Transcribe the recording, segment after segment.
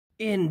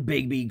In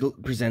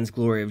Bigby Presents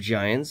Glory of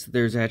Giants,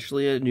 there's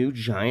actually a new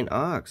giant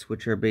ox,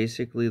 which are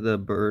basically the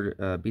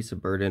beasts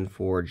of burden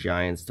for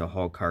giants to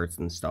haul carts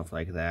and stuff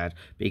like that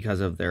because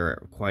of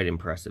their quite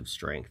impressive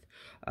strength.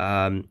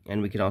 And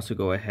we can also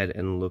go ahead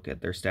and look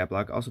at their stat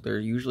block. Also, they're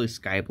usually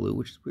sky blue,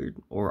 which is weird,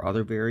 or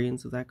other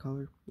variants of that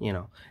color, you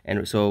know.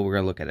 And so we're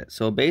going to look at it.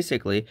 So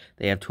basically,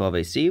 they have 12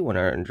 AC,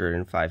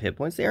 105 hit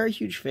points. They are a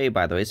huge fae,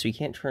 by the way, so you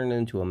can't turn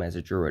into them as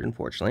a druid,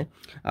 unfortunately.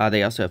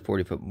 They also have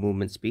 40-foot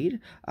movement speed.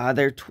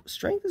 Their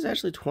strength is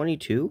actually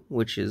 22,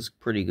 which is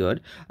pretty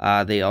good.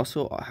 They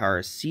also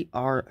are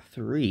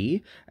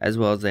CR3, as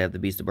well as they have the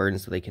Beast of Burden,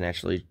 so they can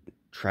actually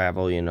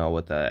travel, you know,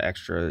 with the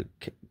extra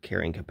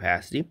carrying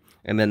capacity.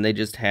 And then they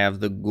just have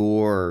the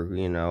gore,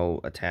 you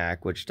know,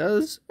 attack, which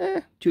does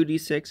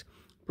 2d6,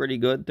 pretty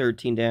good,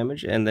 13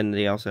 damage. And then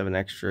they also have an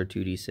extra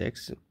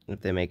 2d6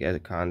 if they make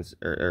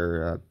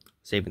a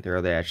saving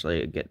throw. They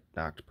actually get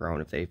knocked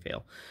prone if they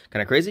fail.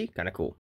 Kind of crazy, kind of cool.